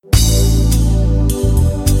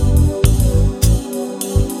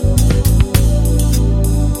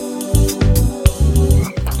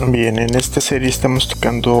Bien, en esta serie estamos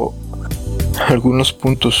tocando algunos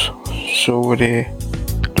puntos sobre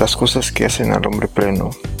las cosas que hacen al hombre pleno,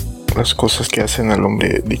 las cosas que hacen al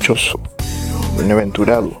hombre dichoso,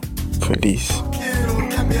 bienaventurado, feliz.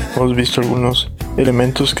 Hemos visto algunos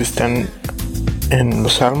elementos que están en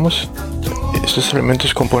los salmos. Estos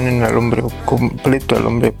elementos componen al hombre completo, al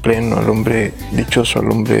hombre pleno, al hombre dichoso,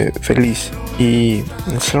 al hombre feliz. Y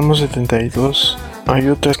en el Salmo 72 hay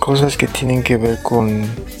otras cosas que tienen que ver con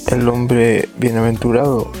el hombre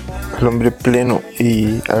bienaventurado, el hombre pleno,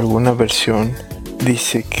 y alguna versión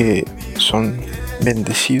dice que son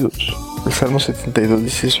bendecidos. El Salmo 72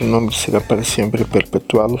 dice: su nombre será para siempre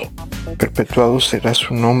perpetuado. Perpetuado será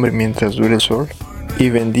su nombre mientras dure el sol, y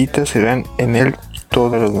benditas serán en él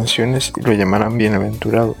todas las naciones, y lo llamarán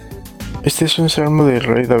bienaventurado. Este es un salmo del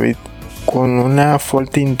rey David con una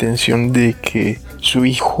fuerte intención de que su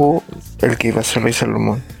hijo, el que iba a ser rey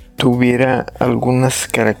Salomón, tuviera algunas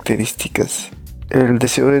características. El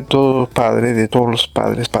deseo de todo padre, de todos los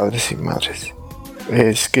padres, padres y madres,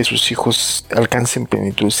 es que sus hijos alcancen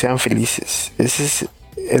plenitud, sean felices. Ese es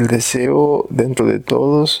el deseo dentro de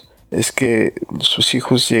todos, es que sus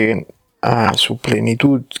hijos lleguen a su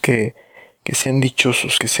plenitud, que sean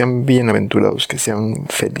dichosos, que sean bienaventurados, que sean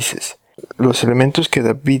felices. Los elementos que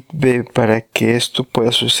David ve para que esto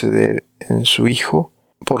pueda suceder en su hijo,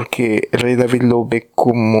 porque el rey David lo ve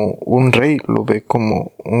como un rey, lo ve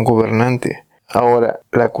como un gobernante. Ahora,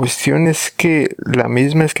 la cuestión es que la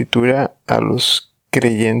misma escritura a los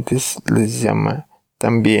creyentes les llama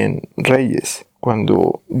también reyes,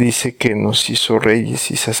 cuando dice que nos hizo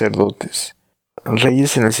reyes y sacerdotes.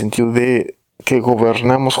 Reyes en el sentido de que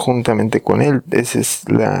gobernamos juntamente con él. Esa es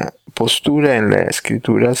la postura en la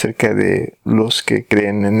escritura acerca de los que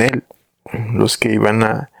creen en él, los que iban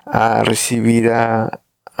a recibir a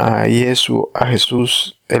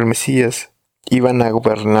Jesús, el Mesías, iban a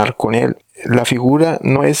gobernar con él. La figura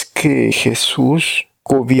no es que Jesús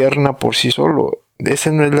gobierna por sí solo,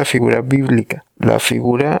 esa no es la figura bíblica. La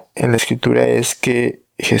figura en la escritura es que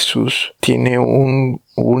Jesús tiene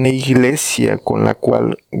una iglesia con la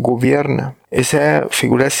cual gobierna. Esa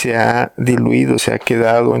figura se ha diluido, se ha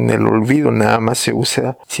quedado en el olvido, nada más se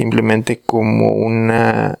usa simplemente como un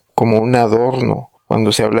adorno.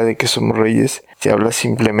 Cuando se habla de que somos reyes, se habla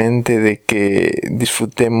simplemente de que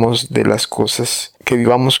disfrutemos de las cosas, que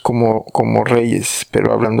vivamos como reyes,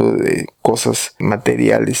 pero hablando de cosas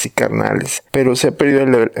materiales y carnales. Pero se ha perdido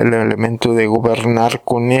el elemento de gobernar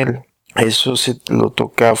con él. Eso se lo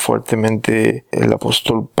toca fuertemente el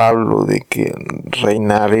apóstol Pablo, de que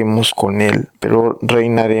reinaremos con él, pero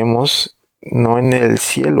reinaremos no en el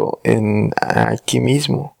cielo, aquí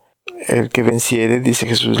mismo. El que venciere, dice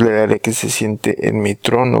Jesús, le daré que se siente en mi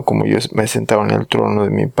trono, como yo me he sentado en el trono de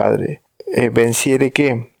mi Padre. ¿Venciere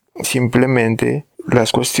qué? Simplemente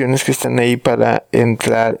las cuestiones que están ahí para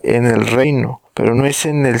entrar en el reino, pero no es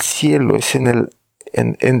en el cielo, es en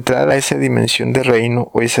entrar a esa dimensión de reino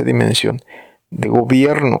o esa dimensión de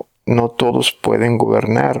gobierno. No todos pueden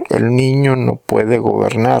gobernar. El niño no puede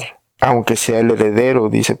gobernar, aunque sea el heredero,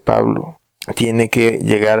 dice Pablo. Tiene que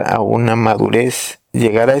llegar a una madurez.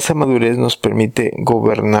 Llegar a esa madurez nos permite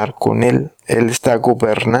gobernar con él. Él está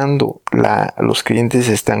gobernando. Los creyentes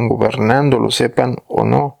están gobernando, lo sepan o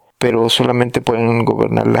no, pero solamente pueden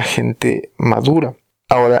gobernar la gente madura.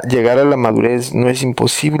 Ahora, llegar a la madurez no es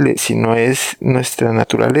imposible, sino es nuestra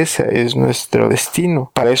naturaleza, es nuestro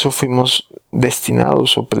destino. Para eso fuimos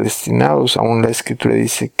destinados o predestinados. Aún la escritura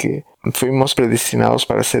dice que fuimos predestinados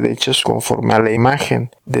para ser hechos conforme a la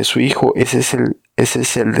imagen de su Hijo. Ese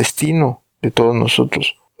es el destino de todos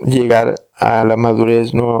nosotros. Llegar a la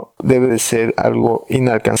madurez no debe de ser algo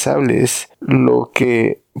inalcanzable, es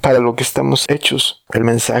para lo que estamos hechos. El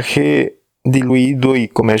mensaje diluido y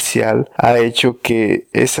comercial ha hecho que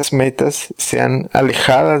esas metas sean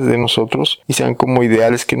alejadas de nosotros y sean como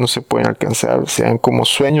ideales que no se pueden alcanzar, sean como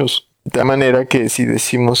sueños. De tal manera que si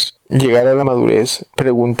decimos llegar a la madurez,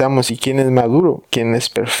 preguntamos: ¿y quién es maduro? ¿Quién es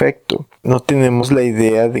perfecto? No tenemos la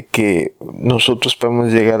idea de que nosotros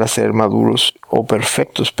podemos llegar a ser maduros o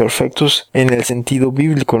perfectos en el sentido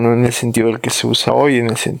bíblico, no en el sentido del que se usa hoy, en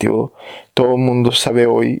el sentido todo el mundo sabe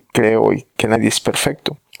hoy, cree hoy que nadie es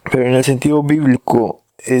perfecto. Pero en el sentido bíblico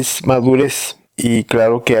es madurez, y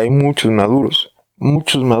claro que hay muchos maduros,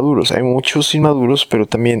 hay muchos inmaduros, pero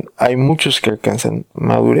también hay muchos que alcanzan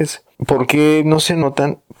madurez. ¿Por qué no se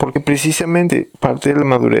notan? Porque precisamente parte de la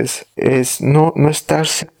madurez es no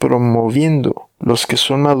estarse promoviendo. Los que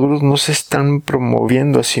son maduros no se están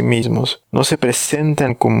promoviendo a sí mismos, no se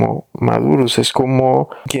presentan como maduros. Es como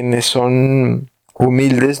quienes son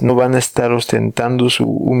humildes no van a estar ostentando su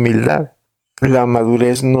humildad. la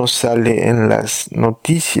madurez no sale en las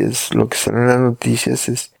noticias. Lo que sale en las noticias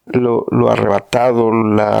es lo arrebatado,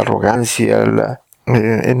 la arrogancia,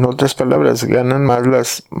 en otras palabras, ganan más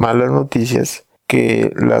las malas noticias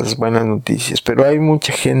que las buenas noticias. Pero hay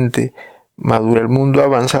mucha gente madura. El mundo ha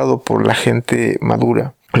avanzado por la gente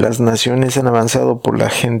madura. Las naciones han avanzado por la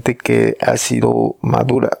gente que ha sido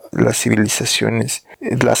madura. Las civilizaciones,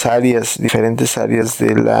 las áreas, diferentes áreas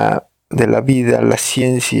de la vida, la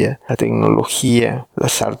ciencia, la tecnología,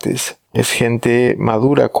 las artes. Es gente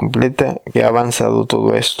madura, completa, que ha avanzado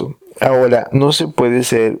todo esto. Ahora, no se puede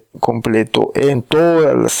ser completo en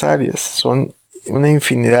todas las áreas. Son una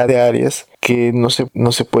infinidad de áreas que no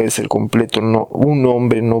se puede ser completo. No, un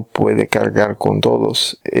hombre no puede cargar con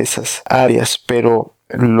todas esas áreas, pero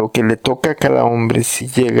lo que le toca a cada hombre si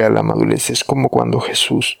llega a la madurez es como cuando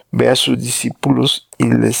Jesús ve a sus discípulos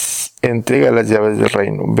y les entrega las llaves del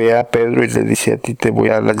reino. Ve a Pedro y le dice: a ti te voy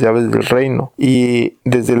a dar las llaves del reino. Y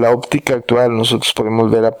desde la óptica actual nosotros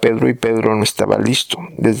podemos ver a Pedro y Pedro no estaba listo.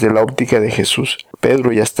 Desde la óptica de Jesús,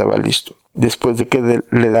 Pedro ya estaba listo. Después de que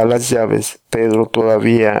le da las llaves, Pedro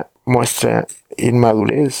todavía muestra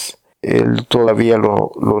inmadurez. Él todavía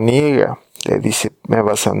lo niega. Le dice: me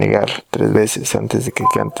vas a negar 3 veces antes de que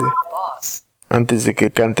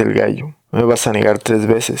cante el gallo. Me vas a negar 3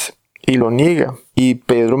 veces. Y lo niega. Y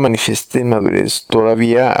Pedro manifiesta inmadurez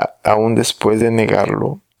todavía aún después de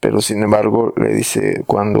negarlo. Pero sin embargo le dice: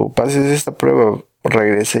 cuando pases esta prueba,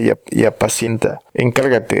 regresa y apacienta.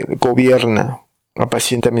 Encárgate, gobierna,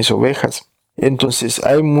 apacienta mis ovejas. Entonces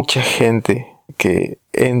hay mucha gente que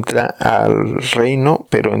entra al reino,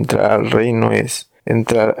 pero entrar al reino es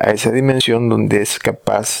entrar a esa dimensión donde es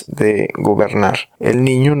capaz de gobernar. El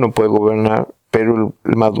niño no puede gobernar, pero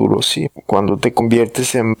el maduro sí. Cuando te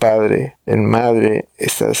conviertes en padre, en madre,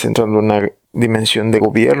 estás entrando en una dimensión de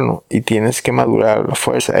gobierno y tienes que madurar a la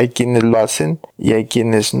fuerza. Hay quienes lo hacen y hay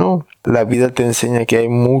quienes no. La vida te enseña que hay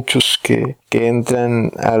muchos que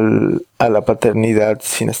entran a la paternidad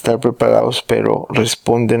sin estar preparados, pero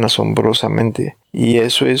responden asombrosamente. Y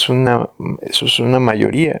eso es una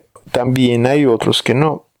mayoría. También hay otros que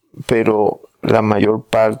no, pero la mayor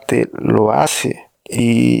parte lo hace.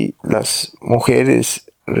 Y las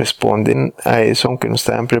mujeres responden a eso aunque no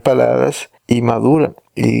estaban preparadas y maduran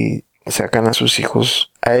y sacan a sus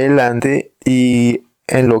hijos adelante, y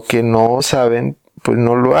en lo que no saben pues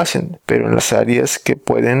no lo hacen, pero en las áreas que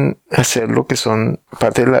pueden hacerlo, que son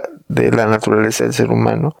parte de la naturaleza del ser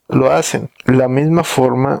humano, lo hacen. La misma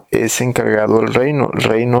forma es encargado el reino. El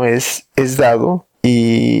reino es dado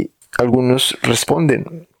y algunos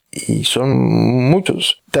responden, y son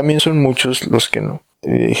muchos. También son muchos los que no.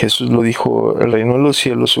 Jesús lo dijo: el reino de los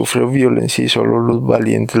cielos sufre violencia y solo los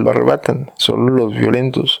valientes lo arrebatan. Solo los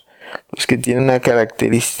violentos, los que tienen la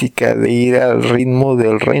característica de ir al ritmo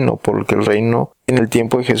del reino, porque el reino en el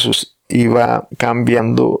tiempo de Jesús iba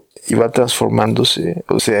cambiando, iba transformándose.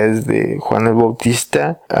 O sea, desde Juan el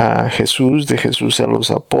Bautista a Jesús, de Jesús a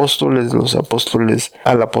los apóstoles, de los apóstoles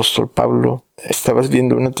al apóstol Pablo. Estabas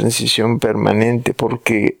viendo una transición permanente,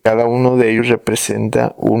 porque cada uno de ellos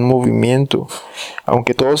representa un movimiento.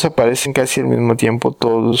 Aunque todos aparecen casi al mismo tiempo,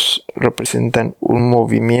 todos representan un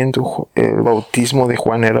movimiento. El bautismo de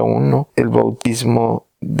Juan era uno, el bautismo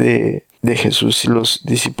de Jesús y los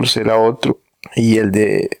discípulos era otro, y el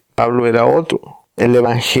de Pablo era otro. El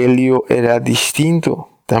evangelio era distinto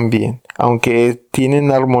también, aunque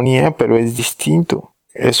tienen armonía, pero es distinto.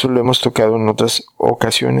 Eso lo hemos tocado en otras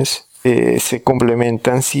ocasiones. Se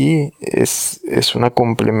complementan, sí, es una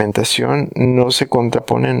complementación, no se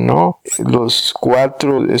contraponen, no. Los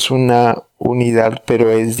 4 es una unidad, pero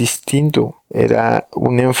es distinto, era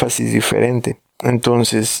un énfasis diferente.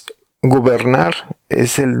 Entonces, gobernar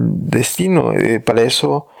es el destino, para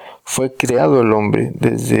eso fue creado el hombre.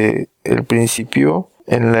 Desde el principio,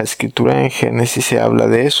 en la escritura en Génesis se habla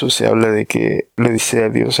de eso, se habla de que le dice a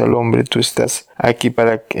Dios al hombre: tú estás aquí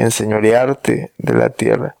para enseñorearte de la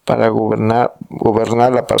tierra, para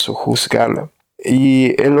gobernarla, para sojuzgarla.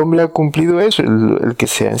 Y el hombre ha cumplido eso. El que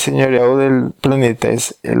se ha enseñoreado del planeta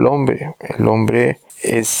es el hombre. El hombre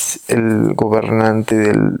es el gobernante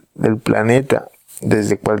del planeta.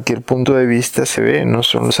 Desde cualquier punto de vista se ve, no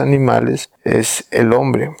son los animales, es el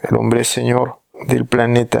hombre. El hombre es señor del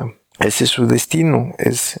planeta. Ese es su destino,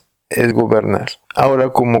 es gobernar. Ahora,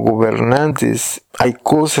 como gobernantes, hay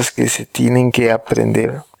cosas que se tienen que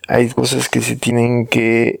aprender, hay cosas que se tienen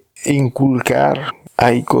que inculcar,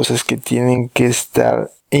 hay cosas que tienen que estar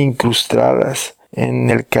incrustadas en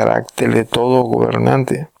el carácter de todo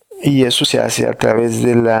gobernante. Y eso se hace a través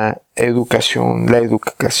de la educación. La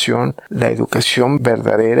educación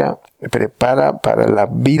verdadera prepara para la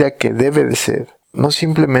vida que debe de ser. no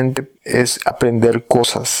simplemente es aprender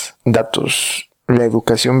cosas, datos. La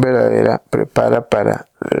educación verdadera prepara para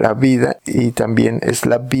la vida y también es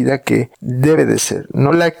la vida que debe de ser,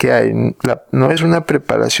 no la que hay. No es una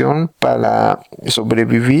preparación para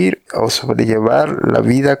sobrevivir o sobrellevar la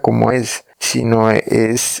vida como es, sino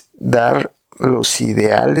es dar los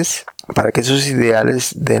ideales para que esos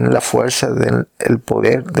ideales den la fuerza, den el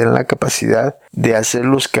poder, den la capacidad de hacer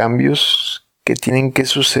los cambios que tienen que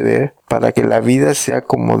suceder para que la vida sea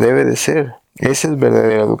como debe de ser. Esa es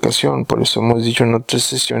verdadera educación. Por eso hemos dicho en otras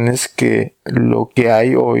sesiones que lo que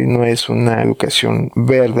hay hoy no es una educación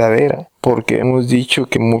verdadera, porque hemos dicho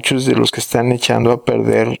que muchos de los que están echando a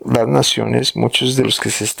perder las naciones, muchos de los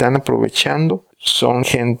que se están aprovechando, son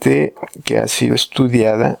gente que ha sido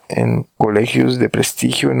estudiada en colegios de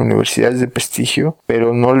prestigio, en universidades de prestigio,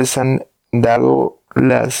 pero no les han dado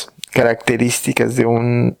las características de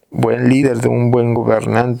un buen líder, de un buen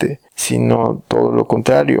gobernante, sino todo lo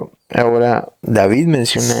contrario. Ahora, David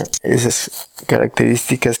menciona esas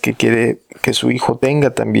características que quiere que su hijo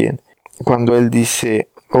tenga también. Cuando él dice,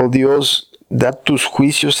 oh Dios, da tus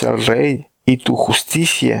juicios al rey y tu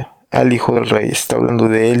justicia al hijo del rey. Está hablando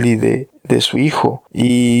de él y de su hijo.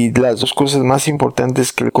 Y las dos cosas más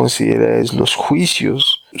importantes que él considera es los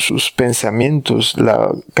juicios, sus pensamientos,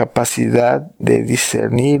 la capacidad de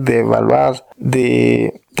discernir, de evaluar,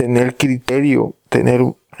 de tener criterio, tener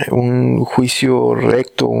un juicio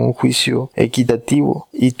recto, un juicio equitativo.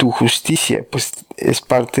 Y tu justicia pues es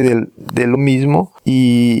parte de lo mismo,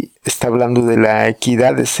 y está hablando de la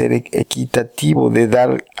equidad, de ser equitativo, de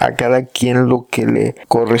dar a cada quien lo que le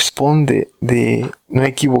corresponde, de no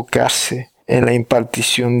equivocarse en la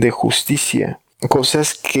impartición de justicia.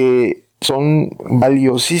 Cosas que son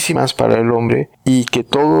valiosísimas para el hombre y que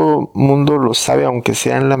todo mundo lo sabe, aunque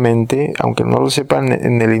sea en la mente, aunque no lo sepan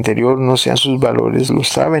en el interior, no sean sus valores, lo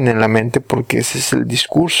saben en la mente, porque ese es el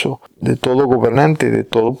discurso de todo gobernante, de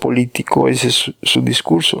todo político. Ese es su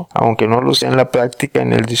discurso, aunque no lo sea en la práctica,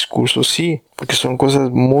 en el discurso sí, porque son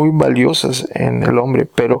cosas muy valiosas en el hombre.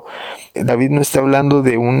 Pero David no está hablando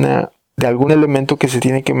de algún elemento que se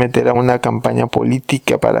tiene que meter a una campaña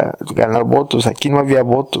política para ganar votos. Aquí no había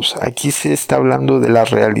votos. Aquí se está hablando de la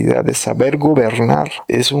realidad, de saber gobernar.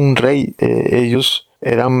 Es un rey. Ellos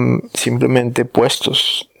eran simplemente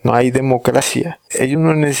puestos. No hay democracia. Ellos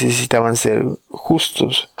no necesitaban ser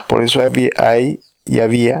justos. Por eso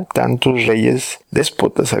había tantos reyes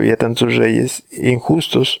déspotas, había tantos reyes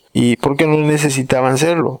injustos. ¿Y por qué no necesitaban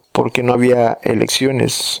serlo? Porque no había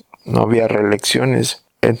elecciones, no había reelecciones.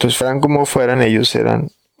 Entonces, fueran como fueran, ellos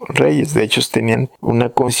eran reyes. De hecho, tenían una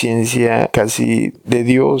conciencia casi de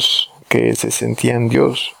Dios, que se sentían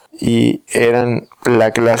Dios. Y eran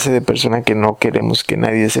la clase de persona que no queremos que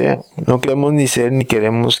nadie sea. No queremos ni ser ni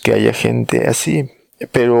queremos que haya gente así.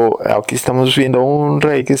 Pero aquí estamos viendo un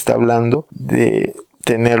rey que está hablando de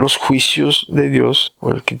tener los juicios de Dios,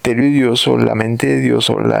 o el criterio de Dios, o la mente de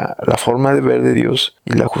Dios, o la forma de ver de Dios,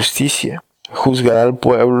 y la justicia. Juzgar al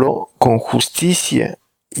pueblo con justicia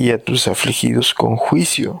y a tus afligidos con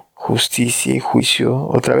juicio. Justicia y juicio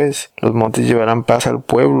otra vez. Los montes llevarán paz al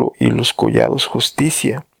pueblo y los collados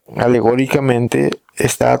justicia. Alegóricamente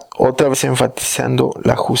está otra vez enfatizando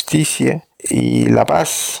la justicia y la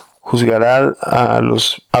paz. Juzgará a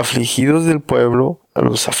los afligidos del pueblo, a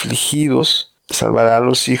los afligidos, salvará a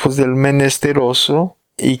los hijos del menesteroso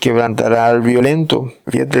y quebrantará al violento.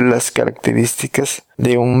 Fíjate las características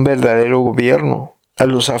de un verdadero gobierno. A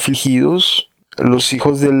los afligidos, los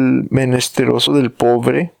hijos del menesteroso, del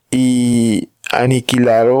pobre, y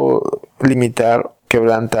aniquilar o limitar,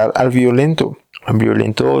 quebrantar al violento. Al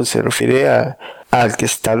violento se refiere al que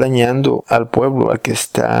está dañando al pueblo, al que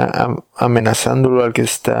está amenazándolo, al que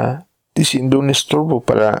está diciendo un estorbo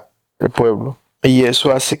para el pueblo. Y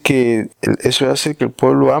eso hace que el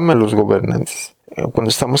pueblo ame a los gobernantes. Cuando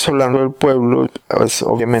estamos hablando del pueblo, pues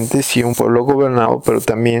obviamente sí, un pueblo gobernado, pero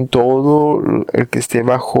también todo el que esté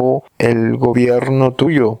bajo el gobierno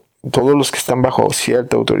tuyo, todos los que están bajo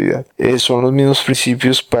cierta autoridad. Son los mismos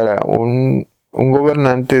principios para un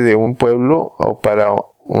gobernante de un pueblo, o para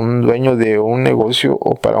un dueño de un negocio,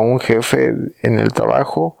 o para un jefe en el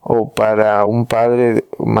trabajo, o para un padre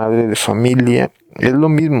o madre de familia. Es lo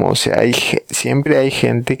mismo, o sea, siempre hay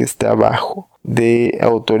gente que está abajo de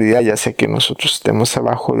autoridad, ya sea que nosotros estemos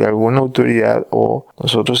abajo de alguna autoridad o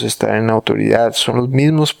nosotros estar en autoridad. Son los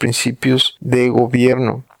mismos principios de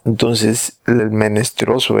gobierno. Entonces, el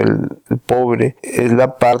menesteroso, el pobre, es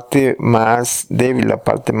la parte más débil, la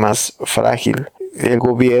parte más frágil. el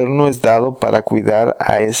gobierno es dado para cuidar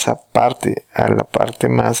a esa parte, a la parte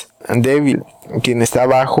más débil. Quien está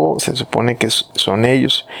abajo se supone que son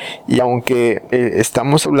ellos. Y aunque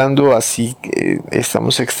estamos hablando así,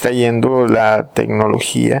 estamos extrayendo la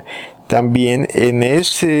tecnología, también en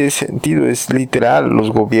ese sentido es literal.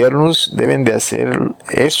 Los gobiernos deben de hacer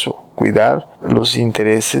eso, cuidar los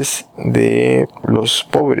intereses de los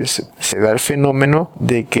pobres. Se da el fenómeno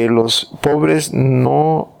de que los pobres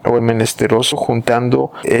o el menesteroso,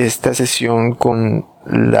 juntando esta sesión con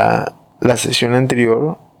la sesión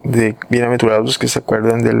anterior de bienaventurados, que se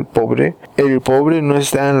acuerdan del pobre. El pobre no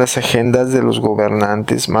está en las agendas de los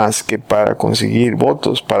gobernantes más que para conseguir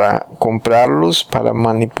votos, para comprarlos, para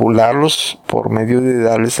manipularlos por medio de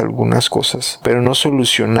darles algunas cosas, pero no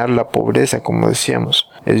solucionar la pobreza, como decíamos.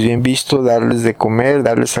 Es bien visto darles de comer,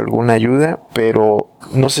 darles alguna ayuda, pero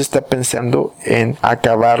no se está pensando en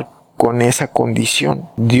acabar con esa condición.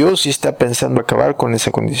 Dios sí está pensando acabar con esa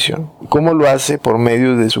condición. ¿Cómo lo hace? Por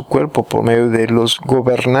medio de su cuerpo, por medio de los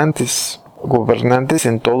gobernantes. Gobernantes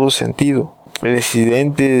en todo sentido.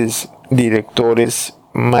 Presidentes, directores,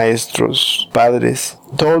 maestros, padres,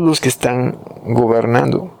 todos los que están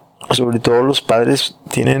gobernando. Sobre todo los padres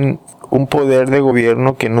tienen un poder de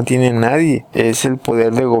gobierno que no tiene nadie. Es el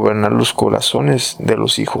poder de gobernar los corazones de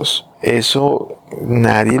los hijos. Eso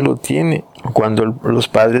nadie lo tiene. Cuando los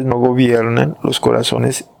padres no gobiernan los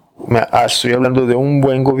corazones, estoy hablando de un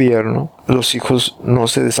buen gobierno, los hijos no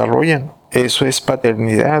se desarrollan. Eso es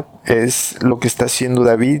paternidad, es lo que está haciendo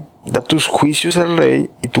David. Da tus juicios al rey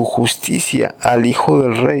y tu justicia al hijo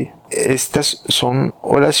del rey. Estas son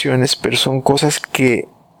oraciones, pero son cosas que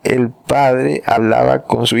el padre hablaba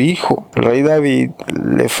con su hijo. El rey David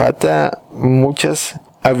le falta muchas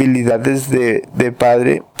habilidades de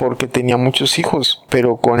padre porque tenía muchos hijos,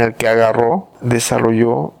 pero con el que agarró,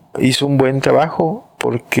 desarrolló, hizo un buen trabajo,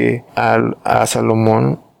 porque a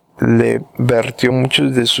Salomón le vertió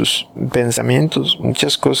muchos de sus pensamientos,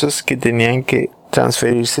 muchas cosas que tenían que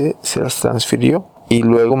transferirse, se las transfirió. Y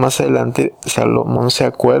luego más adelante Salomón se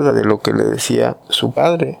acuerda de lo que le decía su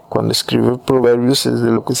padre. Cuando escribe Proverbios es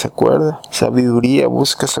de lo que se acuerda. Sabiduría,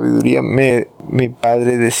 busca sabiduría. Mi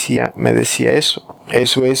padre me decía eso.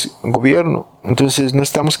 Eso es gobierno. Entonces no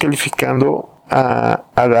estamos calificando a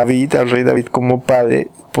David, al rey David, como padre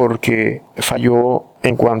porque falló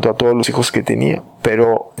en cuanto a todos los hijos que tenía,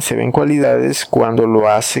 pero se ven cualidades cuando lo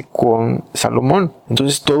hace con Salomón.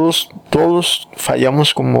 Entonces todos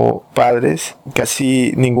fallamos como padres.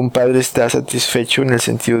 Casi ningún padre está satisfecho en el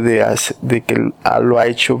sentido de que lo ha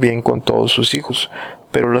hecho bien con todos sus hijos,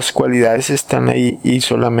 pero las cualidades están ahí y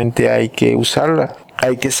solamente hay que usarlas.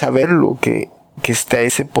 Hay que saberlo, que está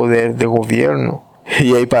ese poder de gobierno.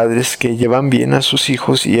 Y hay padres que llevan bien a sus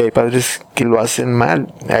hijos y hay padres que lo hacen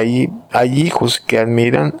mal. Hay hijos que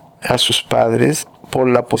admiran a sus padres por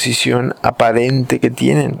la posición aparente que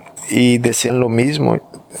tienen y desean lo mismo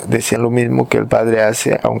que el padre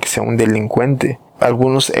hace, aunque sea un delincuente.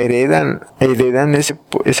 Algunos heredan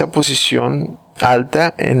esa posición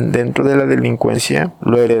alta dentro de la delincuencia,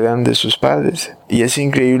 lo heredan de sus padres. Y es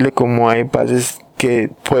increíble cómo hay padres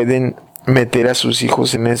que pueden meter a sus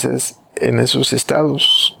hijos en esos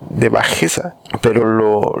estados de bajeza, pero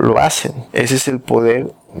lo hacen. Ese es el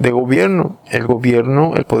poder de gobierno. El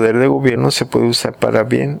poder de gobierno se puede usar para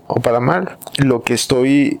bien o para mal. Lo que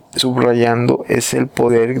estoy subrayando es el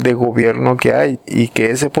poder de gobierno que hay, y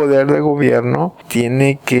que ese poder de gobierno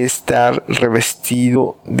tiene que estar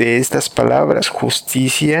revestido de estas palabras: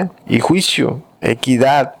 justicia y juicio,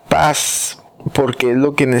 equidad, paz, porque es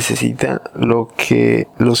lo que necesitan los que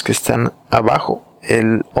están abajo.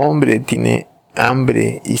 El hombre tiene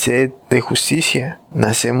hambre y sed de justicia.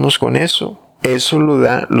 Nacemos con eso. Eso lo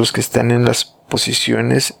da los que están en las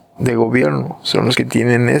posiciones de gobierno. Son los que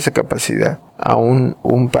tienen esa capacidad. Aún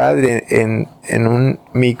un padre en un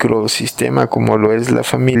microsistema como lo es la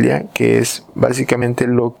familia, que es básicamente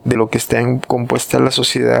de lo que está compuesta la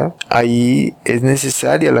sociedad, ahí es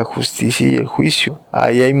necesaria la justicia y el juicio.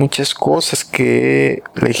 Ahí hay muchas cosas que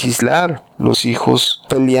legislar. Los hijos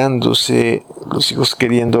peleándose, los hijos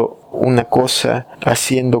queriendo una cosa,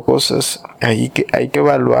 haciendo cosas. Hay que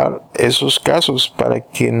evaluar esos casos para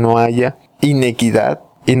que no haya inequidad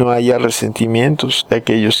y no haya resentimientos de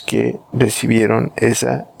aquellos que recibieron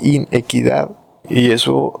esa inequidad. Y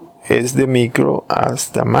eso es de micro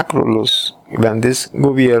hasta macro. Los grandes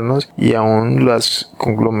gobiernos y aún los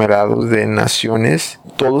conglomerados de naciones,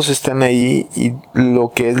 todos están ahí, y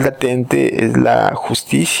lo que es latente es la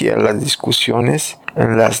justicia. Las discusiones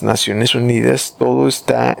en las Naciones Unidas, todo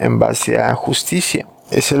está en base a justicia.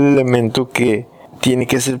 Es el elemento que tiene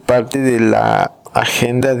que ser parte de la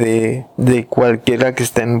agenda de cualquiera que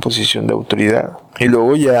está en posición de autoridad. Y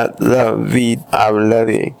luego ya David habla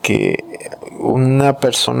de que una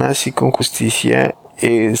persona así con justicia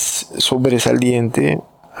es sobresaliente,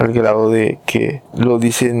 al grado de que lo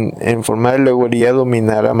dicen en forma de alegoría: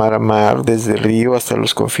 dominar a mar, desde el río hasta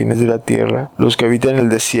los confines de la tierra. Los que habitan el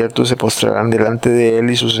desierto se postrarán delante de él,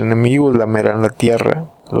 y sus enemigos lamerán la tierra.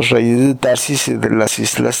 Los reyes de Tarsis y de las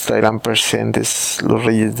islas traerán presentes. Los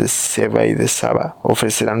reyes de Seba y de Saba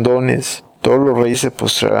ofrecerán dones. Todos los reyes se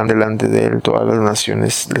postrarán delante de él, todas las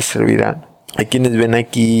naciones le servirán. Hay quienes ven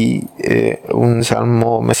aquí un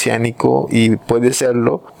salmo mesiánico, y puede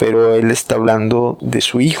serlo, pero él está hablando de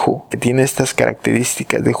su hijo, que tiene estas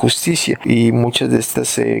características de justicia, y muchas de estas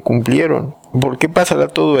se cumplieron. ¿Por qué pasará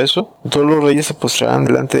todo eso? Todos los reyes se postrarán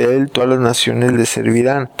delante de él, todas las naciones le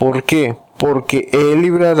servirán. ¿Por qué? Porque él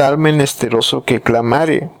librará al menesteroso que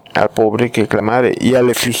clamare, al pobre que clamare, y al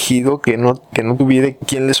afligido que no tuviere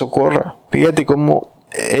quien le socorra. Fíjate cómo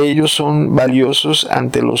ellos son valiosos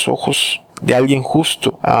ante los ojos de alguien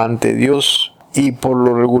justo, ante Dios. Y por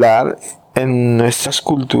lo regular, en nuestras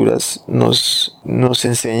culturas nos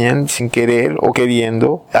enseñan, sin querer o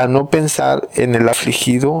queriendo, a no pensar en el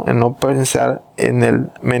afligido, a no pensar en el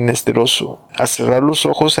menesteroso, a cerrar los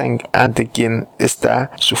ojos ante quien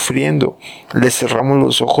está sufriendo. Le cerramos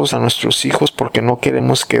los ojos a nuestros hijos porque no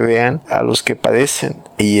queremos que vean a los que padecen.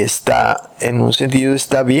 Y en un sentido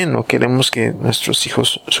está bien, no queremos que nuestros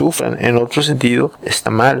hijos sufran. En otro sentido está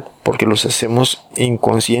mal, porque los hacemos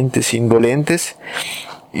inconscientes, indolentes.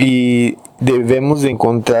 Y debemos de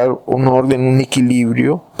encontrar un orden, un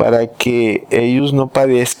equilibrio para que ellos no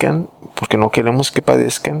padezcan, porque no queremos que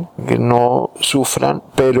padezcan, que no sufran,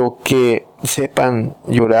 pero que sepan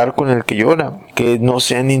llorar con el que llora, que no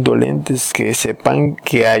sean indolentes, que sepan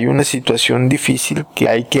que hay una situación difícil que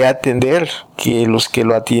hay que atender, que los que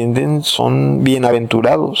lo atienden son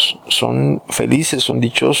bienaventurados, son felices, son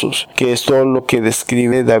dichosos, que es todo lo que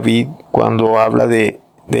describe David cuando habla de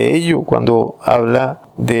ello, cuando habla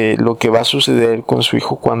de lo que va a suceder con su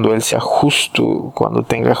hijo cuando él sea justo, cuando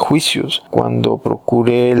tenga juicios, cuando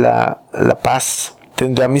procure la paz.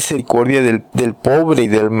 Tendrá misericordia del pobre y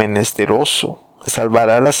del menesteroso.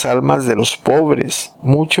 Salvará las almas de los pobres.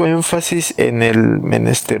 Mucho énfasis en el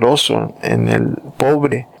menesteroso, en el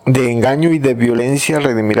pobre. De engaño y de violencia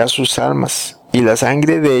redimirá sus almas, y la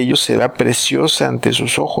sangre de ellos será preciosa ante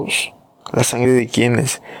sus ojos. ¿La sangre de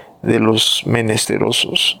quiénes? De los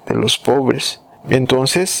menesterosos, de los pobres.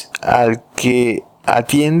 Entonces, al que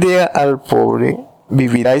atiende al pobre,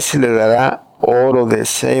 vivirá y se le dará oro de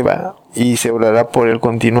Seba, y se orará por él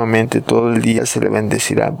continuamente, todo el día se le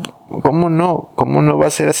bendecirá. ¿Cómo no? ¿Cómo no va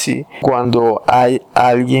a ser así? Cuando hay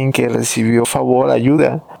alguien que recibió favor,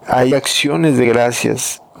 ayuda, hay acciones de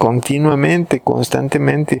gracias continuamente,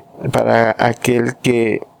 constantemente, para aquel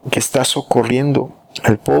que está socorriendo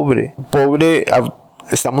al pobre.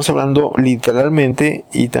 Estamos hablando literalmente,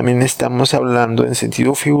 y también estamos hablando en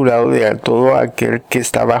sentido figurado de todo aquel que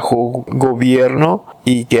está bajo gobierno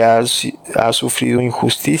y que ha sufrido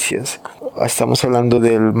injusticias. Estamos hablando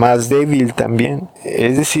del más débil también.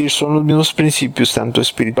 Es decir, son los mismos principios, tanto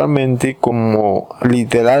espiritualmente como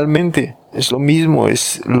literalmente. Es lo mismo,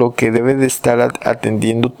 es lo que debe de estar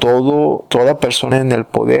atendiendo toda persona en el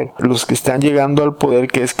poder. Los que están llegando al poder,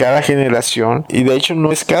 que es cada generación, y de hecho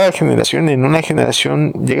no es cada generación, en una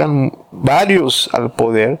generación llegan varios al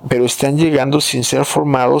poder, pero están llegando sin ser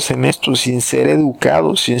formados en esto, sin ser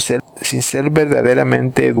educados, sin ser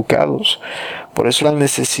verdaderamente educados. Por eso la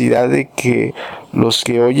necesidad de que los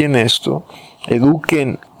que oyen esto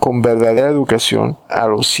eduquen con verdadera educación a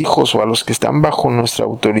los hijos o a los que están bajo nuestra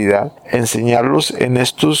autoridad, enseñarlos en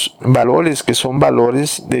estos valores que son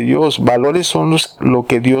valores de Dios. Valores son lo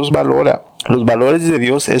que Dios valora. Los valores de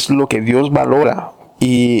Dios es lo que Dios valora,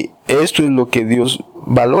 y esto es lo que Dios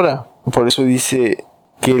valora. Por eso dice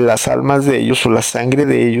que las almas de ellos, o la sangre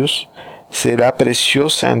de ellos, será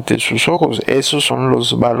preciosa ante sus ojos. Esos son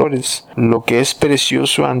los valores. Lo que es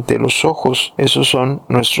precioso ante los ojos, esos son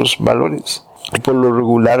nuestros valores. Y por lo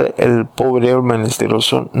regular, el pobre o el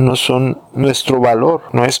menesteroso no son nuestro valor,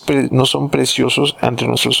 no son preciosos ante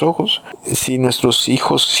nuestros ojos. Si nosotros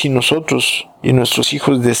y nuestros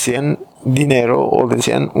hijos desean dinero o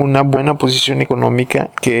desean una buena posición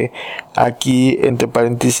económica, que aquí entre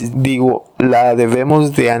paréntesis digo, la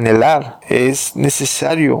debemos de anhelar. Es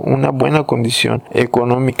necesario una buena condición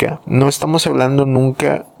económica. No estamos hablando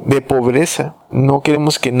nunca de pobreza. No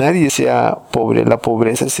queremos que nadie sea pobre. La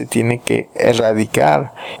pobreza se tiene que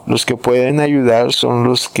erradicar. Los que pueden ayudar son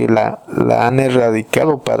los que la han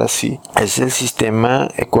erradicado para sí. Es el sistema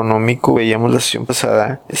económico, veíamos la sesión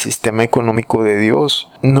pasada, el sistema económico bíblico de Dios.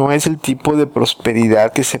 No es el tipo de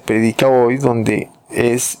prosperidad que se predica hoy, donde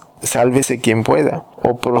es sálvese quien pueda,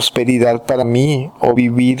 o prosperidad para mí, o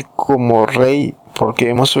vivir como rey, porque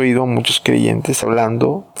hemos oído muchos creyentes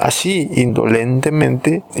hablando así,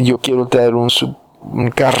 indolentemente: yo quiero traer un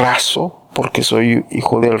carrazo porque soy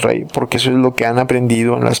hijo del rey, porque eso es lo que han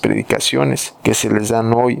aprendido en las predicaciones que se les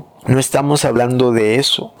dan hoy. No estamos hablando de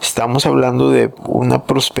eso, estamos hablando de una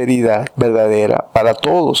prosperidad verdadera para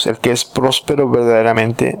todos. El que es próspero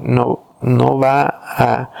verdaderamente no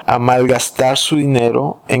va a malgastar su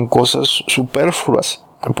dinero en cosas superfluas.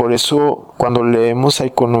 Por eso, cuando leemos a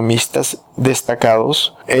economistas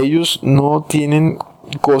destacados, ellos no tienen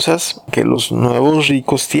cosas que los nuevos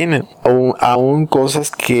ricos tienen, o aún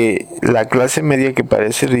cosas que la clase media que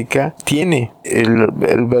parece rica tiene. El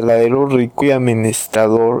verdadero rico y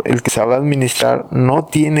administrador, el que sabe administrar, no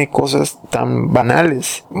tiene cosas tan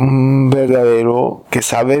banales. Un verdadero que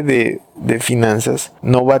sabe de finanzas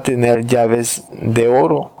no va a tener llaves de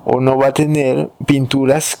oro, o no va a tener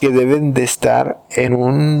pinturas que deben de estar en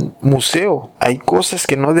un museo. Hay cosas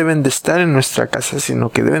que no deben de estar en nuestra casa, sino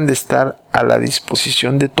que deben de estar a la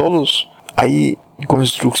disposición de todos. Hay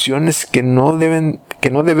construcciones que no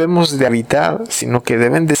debemos de habitar, sino que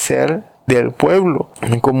deben de ser del pueblo,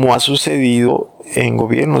 como ha sucedido en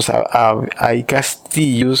gobiernos. Hay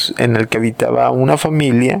castillos en el que habitaba una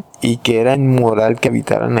familia y que era inmoral que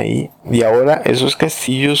habitaran ahí, y ahora esos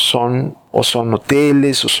castillos son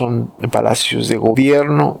hoteles o son palacios de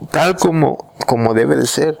gobierno, tal como debe de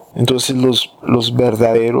ser. Entonces los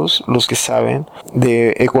verdaderos, los que saben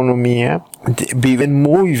de economía, viven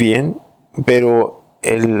muy bien, pero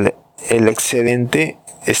el excedente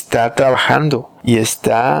está trabajando y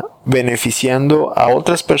está beneficiando a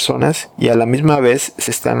otras personas, y a la misma vez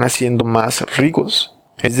se están haciendo más ricos.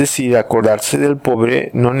 Es decir, acordarse del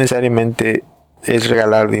pobre no necesariamente es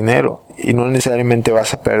regalar dinero, y no necesariamente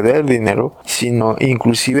vas a perder dinero, sino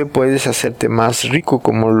inclusive puedes hacerte más rico,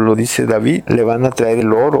 como lo dice David: le van a traer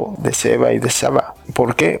el oro de Seba y de Saba.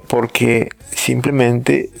 ¿Por qué? Porque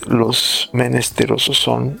simplemente los menesterosos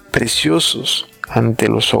son preciosos ante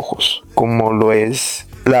los ojos, como lo es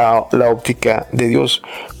la óptica de Dios.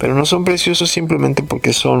 Pero no son preciosos simplemente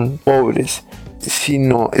porque son pobres,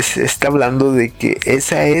 sino está hablando de que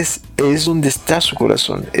esa es donde está su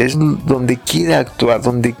corazón, es donde quiere actuar,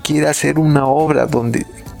 donde quiere hacer una obra, donde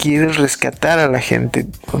quiere rescatar a la gente,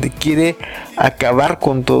 donde quiere acabar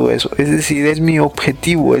con todo eso. Es decir, es mi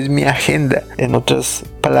objetivo, es mi agenda. En otras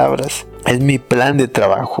palabras, es mi plan de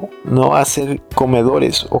trabajo. No hacer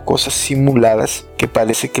comedores o cosas simuladas que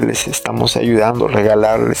parece que les estamos ayudando,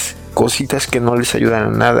 regalarles cositas que no les ayudan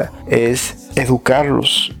a nada. Es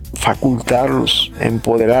educarlos, facultarlos,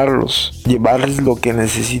 empoderarlos, llevarles lo que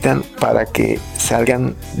necesitan para que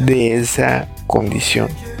salgan de esa condición.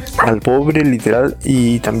 Al pobre literal,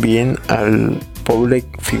 y también al pobre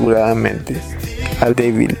figuradamente, al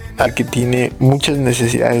débil, al que tiene muchas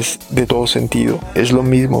necesidades de todo sentido. Es lo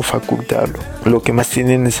mismo facultarlo. Lo que más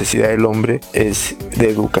tiene necesidad el hombre es de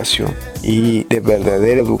educación, y de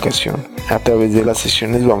verdadera educación. A través de las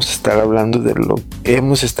sesiones hemos estado hablando de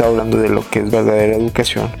lo que es verdadera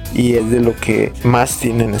educación, y es de lo que más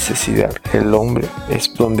tiene necesidad el hombre.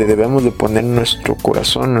 Es donde debemos de poner nuestro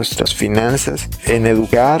corazón, nuestras finanzas, en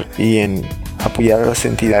educar y en apoyar a las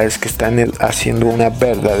entidades que están haciendo una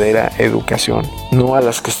verdadera educación, no a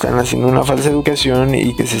las que están haciendo una falsa educación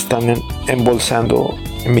y que se están embolsando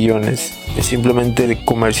millones, simplemente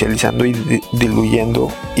comercializando y diluyendo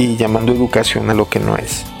y llamando educación a lo que no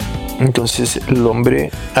es. Entonces el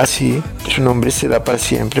hombre así, su nombre será para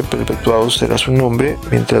siempre, perpetuado será su nombre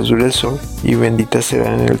mientras dure el sol, y benditas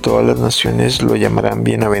serán en él todas las naciones, lo llamarán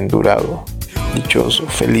bienaventurado, dichoso,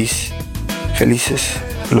 feliz. Felices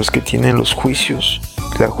los que tienen los juicios,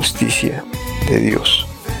 la justicia de Dios.